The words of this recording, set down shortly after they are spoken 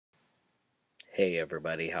Hey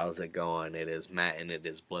everybody, how's it going? It is Matt and it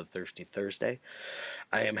is Bloodthirsty Thursday.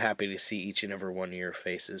 I am happy to see each and every one of your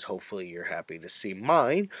faces. Hopefully you're happy to see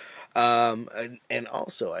mine. And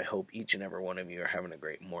also I hope each and every one of you are having a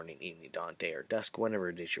great morning, evening, dawn, day, or dusk. Whenever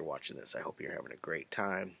it is you're watching this, I hope you're having a great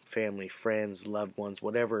time. Family, friends, loved ones,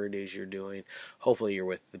 whatever it is you're doing. Hopefully you're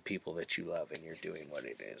with the people that you love and you're doing what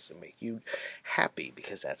it is to make you happy,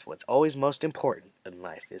 because that's what's always most important in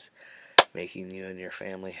life, is making you and your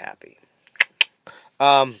family happy.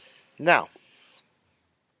 Now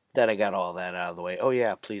that I got all that out of the way, oh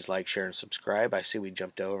yeah, please like, share, and subscribe. I see we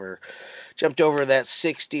jumped over that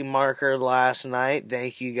 60 marker last night.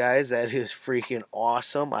 Thank you guys. That is freaking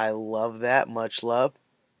awesome. I love that. Much love.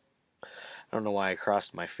 I don't know why I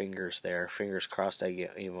crossed my fingers there. Fingers crossed I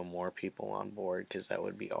get even more people on board, because that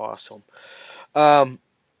would be awesome.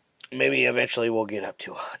 Maybe eventually we'll get up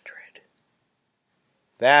to 100.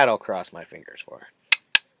 That I'll cross my fingers for.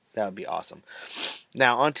 That would be awesome.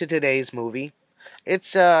 Now, on to today's movie.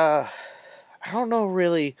 It's, I don't know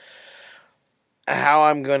really how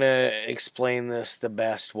I'm going to explain this the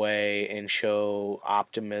best way and show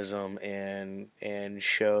optimism and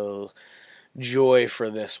show joy for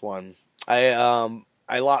this one. I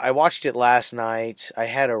watched it last night. I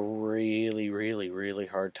had a really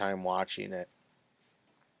hard time watching it.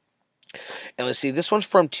 And let's see, this one's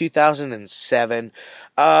from 2007.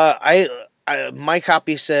 My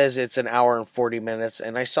copy says it's an hour and 40 minutes,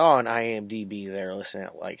 and I saw on IMDb they're listing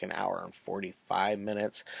at like an hour and 45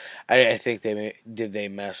 minutes. I think did they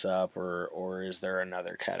mess up, or is there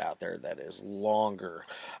another cut out there that is longer?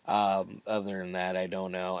 Other than that, I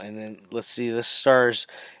don't know. And then let's see, this stars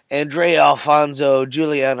Andrea, Alfonso,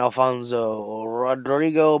 Julian, Alfonso,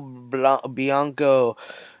 Rodrigo, Blanco,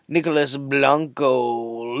 Nicholas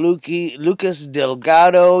Blanco, Lucas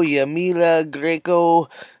Delgado, Yamila, Greco,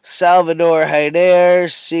 Salvador,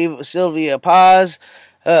 Haidar, Silvia Paz,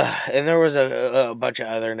 and there was a bunch of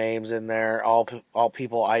other names in there, all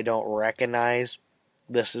people I don't recognize.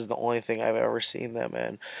 This is the only thing I've ever seen them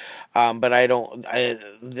in.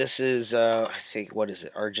 This is, I think, what is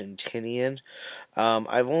it, Argentinian?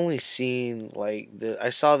 I've only seen, I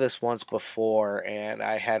saw this once before, and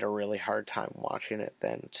I had a really hard time watching it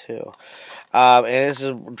then, too. And this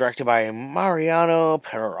is directed by Mariano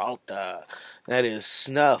Peralta. That is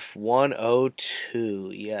Snuff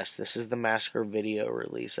 102. Yes, this is the Massacre video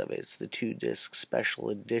release of it. It's the 2-disc special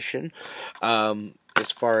edition. As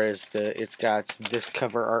far as it's got this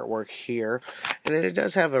cover artwork here, and then it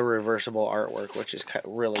does have a reversible artwork, which is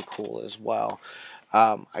really cool as well.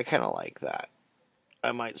 I kind of like that.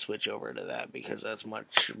 I might switch over to that because that's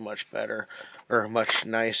much better, or much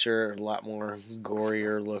nicer, a lot more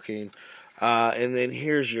gorier looking. And then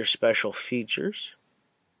here's your special features.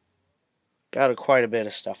 Got quite a bit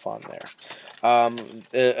of stuff on there.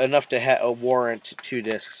 Enough to warrant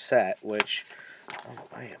 2-disc set, which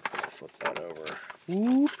I am going to flip that over.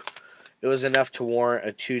 Whoop. It was enough to warrant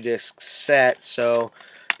a 2-disc set, so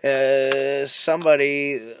some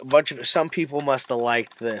people must have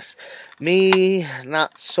liked this. Me,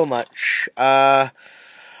 not so much. I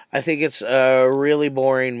think it's a really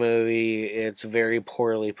boring movie. It's very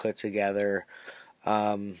poorly put together.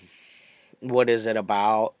 What is it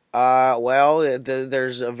about? Well,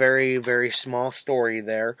 there's a very small story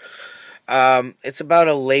there. It's about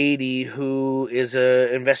a lady who is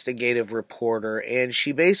an investigative reporter, and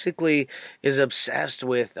she basically is obsessed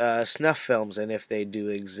with snuff films, and if they do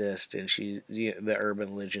exist, and she's the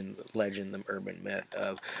urban legend, the urban myth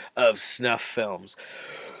of snuff films.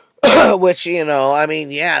 Which, I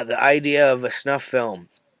mean, yeah, the idea of a snuff film,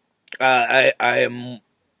 yeah,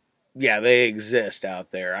 they exist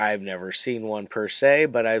out there. I've never seen one per se,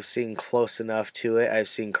 but I've seen close enough to it. I've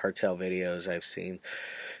seen cartel videos. I've seen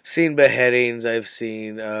beheadings. I've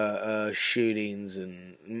seen shootings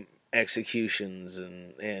and executions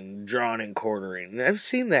and drawn and quartering. I've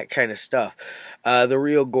seen that kind of stuff, the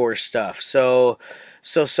real gore stuff. So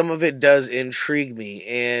some of it does intrigue me,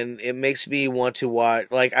 and it makes me want to watch.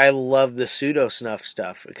 Like, I love the pseudo snuff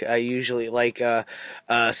stuff. I usually like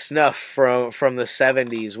Snuff from the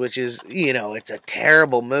 70s, which is, it's a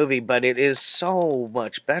terrible movie, but it is so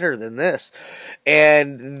much better than this.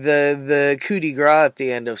 And the coup de grace at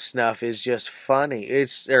the end of Snuff is just funny.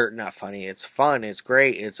 Not funny. It's fun. It's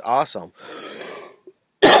great. It's awesome.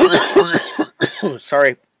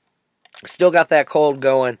 Sorry. Still got that cold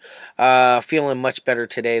going. Feeling much better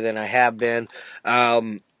today than I have been.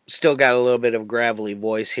 still got a little bit of gravelly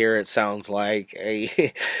voice here. It sounds like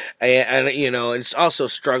and you know, it's also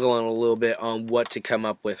struggling a little bit on what to come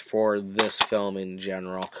up with for this film in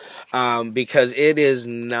general, because it is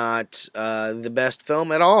not the best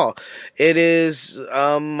film at all. It is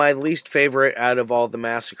my least favorite out of all the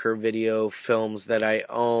Massacre video films that I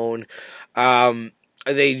own.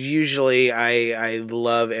 They usually, I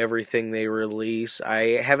love everything they release.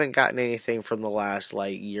 I haven't gotten anything from the last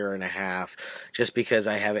like year and a half, just because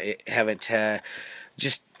I haven't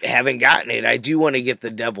gotten it. I do want to get The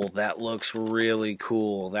Devil. That looks really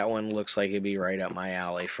cool. That one looks like it'd be right up my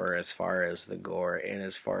alley for as far as the gore and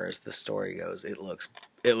as far as the story goes. It looks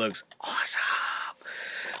awesome.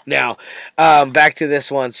 Now, back to this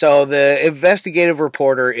one. So the investigative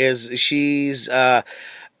reporter she's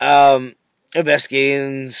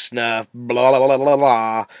investigating Snuff, blah, blah, blah, blah,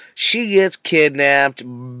 blah. She gets kidnapped,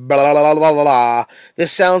 blah, blah, blah, blah, blah.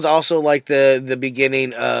 This sounds also like the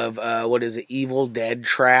beginning of, what is it, Evil Dead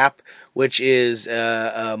Trap, which is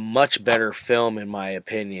a much better film in my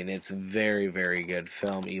opinion. It's a very, very good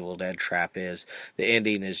film, Evil Dead Trap is. The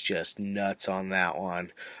ending is just nuts on that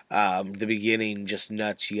one. The beginning, just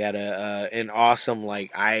nuts. You had an awesome,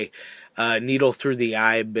 like, needle through the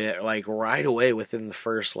eye bit, like, right away within the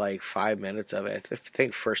first, like, 5 minutes of it. I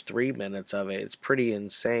think first 3 minutes of it. It's pretty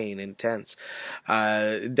insane, intense.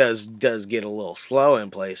 It does get a little slow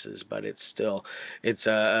in places, but it's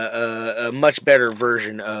a much better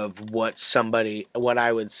version of what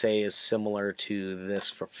I would say is similar to this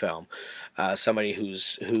film. Somebody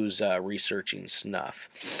who's researching Snuff.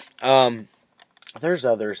 There's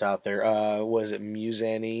others out there. Was it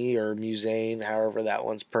Musani or Musane, however that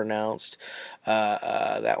one's pronounced?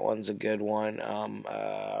 That one's a good one.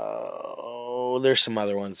 There's some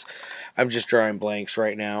other ones. I'm just drawing blanks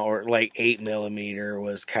right now. Or like 8mm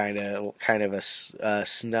was kind of a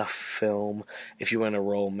snuff film, if you want to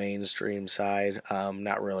roll mainstream side.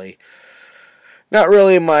 Not really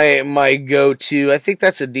my go-to. I think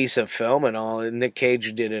that's a decent film and all. Nick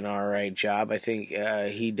Cage did an alright job. I think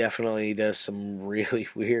he definitely does some really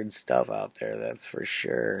weird stuff out there, that's for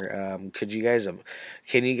sure. Can you guys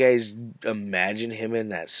imagine him in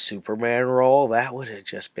that Superman role? That would have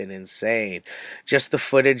just been insane. Just the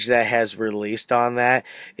footage that has released on that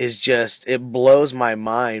is just, it blows my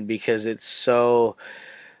mind because it's so...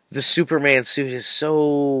 The Superman suit is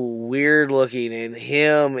so weird looking, and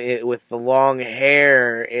him with the long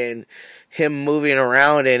hair and him moving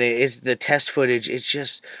around in it is the test footage.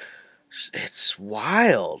 It's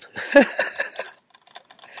wild.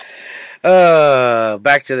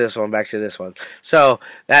 Back to this one. So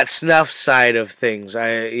that Snuff side of things,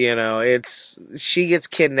 she gets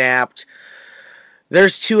kidnapped.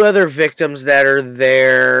 There's 2 other victims that are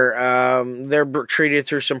there. They're treated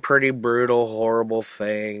through some pretty brutal, horrible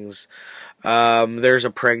things. There's a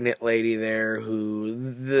pregnant lady there who,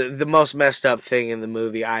 the most messed up thing in the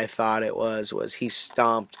movie, I thought it was he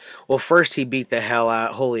stomped. Well, first he beat the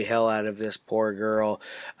holy hell out of this poor girl,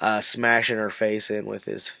 smashing her face in with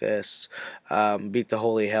his fists. Beat the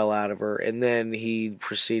holy hell out of her, and then he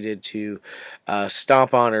proceeded to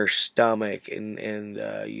stomp on her stomach, and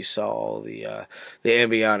you saw all the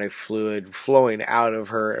amniotic fluid flowing out of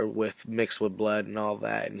her mixed with blood and all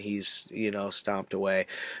that, and he's stomped away.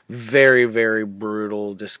 Very, very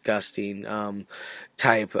brutal, disgusting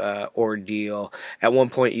type ordeal. At one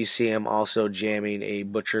point you see him also jamming a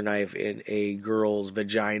butcher knife in a girl's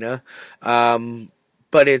vagina.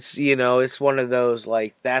 But it's, it's one of those,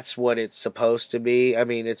 like, that's what it's supposed to be. I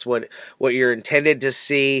mean, it's what you're intended to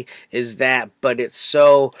see is that, but it's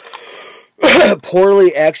so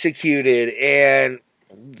poorly executed, and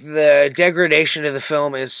the degradation of the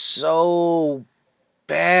film is so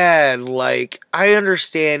bad. Like, I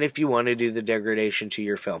understand if you want to do the degradation to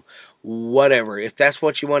your film. Whatever. If that's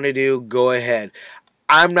what you want to do, go ahead.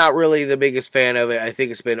 I'm not really the biggest fan of it. I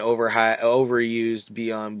think it's been overused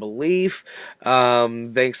beyond belief.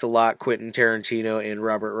 Thanks a lot, Quentin Tarantino and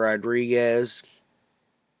Robert Rodriguez.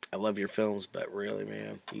 I love your films, but really,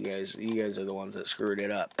 man, you guys are the ones that screwed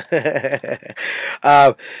it up.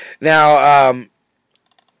 Back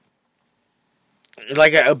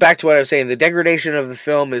to what I was saying, the degradation of the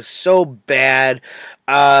film is so bad.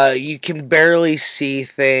 You can barely see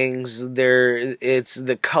things.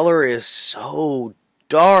 The color is so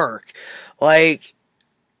dark. Like,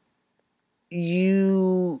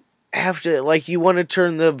 you have to, like, you want to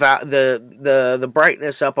turn the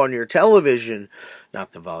brightness up on your television,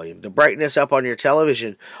 not the volume, the brightness up on your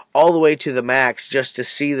television all the way to the max just to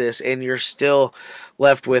see this, and you're still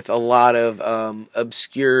left with a lot of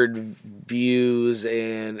obscured views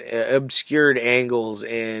and obscured angles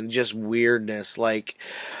and just weirdness. Like,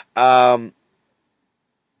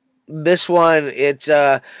 this one, it's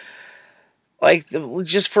like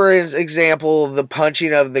just for example, the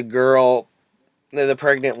punching of the girl, the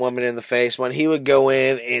pregnant woman in the face. When he would go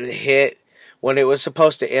in and hit, when it was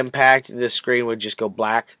supposed to impact, the screen would just go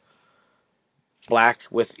black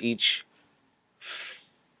with each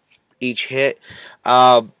hit.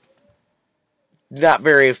 Not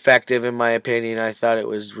very effective in my opinion. I thought it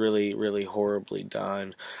was really, really horribly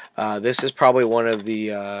done. This is probably one of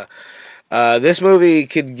the this movie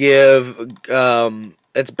could give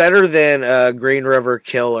it's better than Green River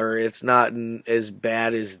Killer. It's not as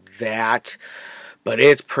bad as that, but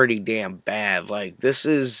it's pretty damn bad. Like, this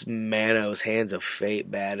is Mano's Hands of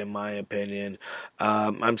Fate bad, in my opinion.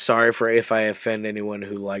 I'm sorry for if I offend anyone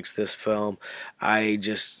who likes this film.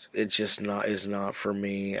 It's just not for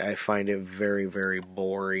me. I find it very, very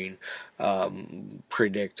boring,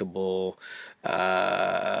 predictable,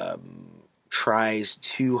 tries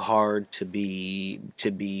too hard to be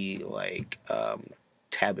like,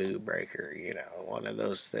 taboo breaker, you know, one of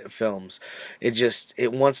those films.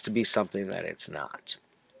 It wants to be something that it's not.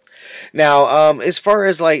 Now, as far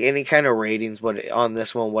as like any kind of ratings, on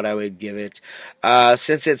this one, what I would give it,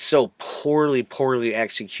 since it's so poorly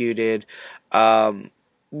executed,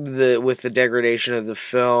 with the degradation of the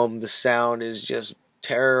film, the sound is just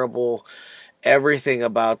terrible. Everything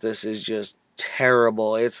about this is just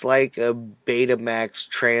terrible. It's like a Betamax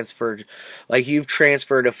transferred, like you've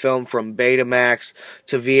transferred a film from Betamax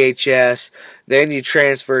to VHS, then you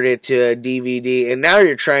transferred it to a DVD, and now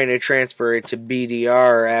you're trying to transfer it to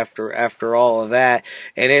BDR after all of that,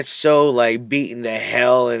 and it's so like beaten to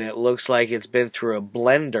hell, and it looks like it's been through a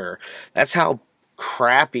blender. That's how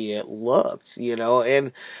crappy it looked, you know,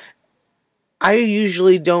 and I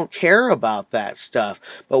usually don't care about that stuff,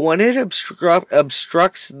 but when it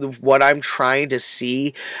obstructs what I'm trying to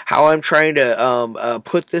see, how I'm trying to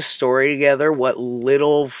put this story together, what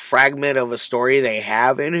little fragment of a story they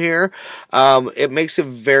have in here, it makes it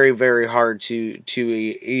very, very hard to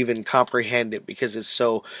even comprehend it because it's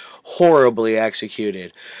so horribly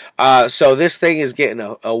executed. So this thing is getting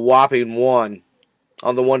a whopping 1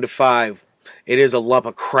 on the 1 to 5. It is a lump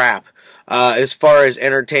of crap. As far as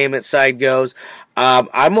entertainment side goes,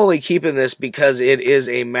 I'm only keeping this because it is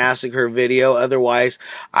a massacre video. Otherwise,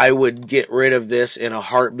 I would get rid of this in a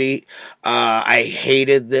heartbeat. I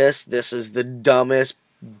hated this. This is the dumbest,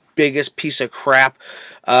 biggest piece of crap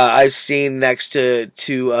I've seen next to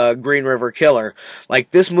Green River Killer.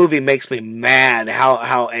 Like, this movie makes me mad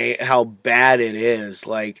how bad it is.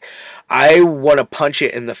 Like, I want to punch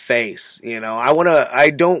it in the face. You know,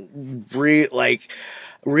 I don't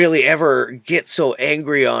really ever get so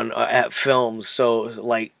angry at films so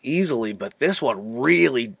like easily, but this one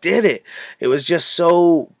really did it. It was just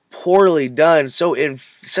so poorly done,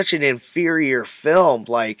 such an inferior film.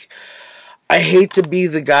 Like, I hate to be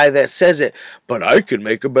the guy that says it, but I could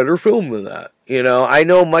make a better film than that. You know, I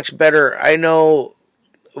know much better. I know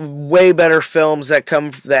way better films that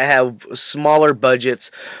have smaller budgets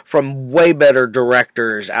from way better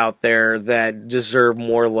directors out there that deserve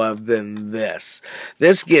more love than this.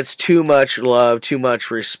 This gets too much love, too much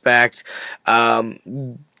respect.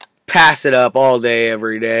 Pass it up all day,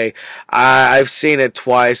 every day. I've seen it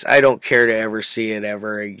twice. I don't care to ever see it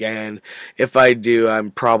ever again. If I do, I'm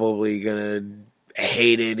probably gonna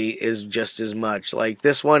hate it just as much. Like,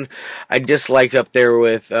 this one I dislike up there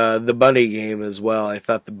with the Bunny Game as well. I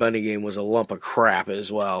thought the Bunny Game was a lump of crap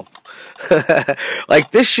as well.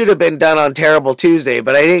 Like, this should have been done on Terrible Tuesday,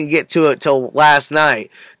 but I didn't get to it till last night.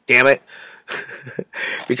 Damn it.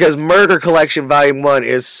 Because Murder Collection Volume 1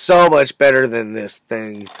 is so much better than this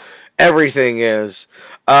thing. Everything is.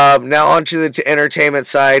 Now onto the entertainment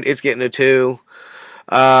side, it's getting a 2.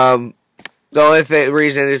 The only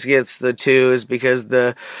reason it gets the 2 is because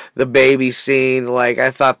the baby scene, like, I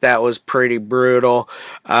thought that was pretty brutal.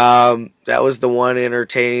 That was the one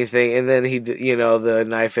entertaining thing. And then the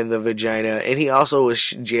knife in the vagina, and he also was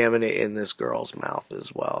jamming it in this girl's mouth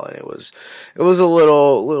as well. And it was a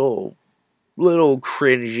little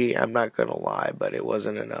cringy, I'm not gonna lie, but it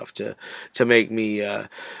wasn't enough to make me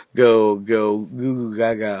go goo goo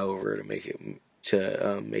gaga over to make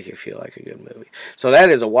it feel like a good movie. So that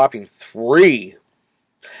is a whopping 3.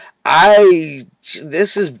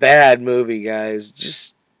 This is bad movie, guys.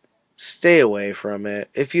 Just stay away from it.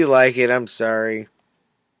 If you like it, I'm sorry.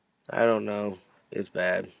 I don't know. It's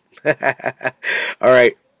bad.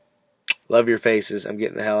 Alright. Love your faces. I'm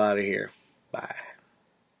getting the hell out of here. Bye.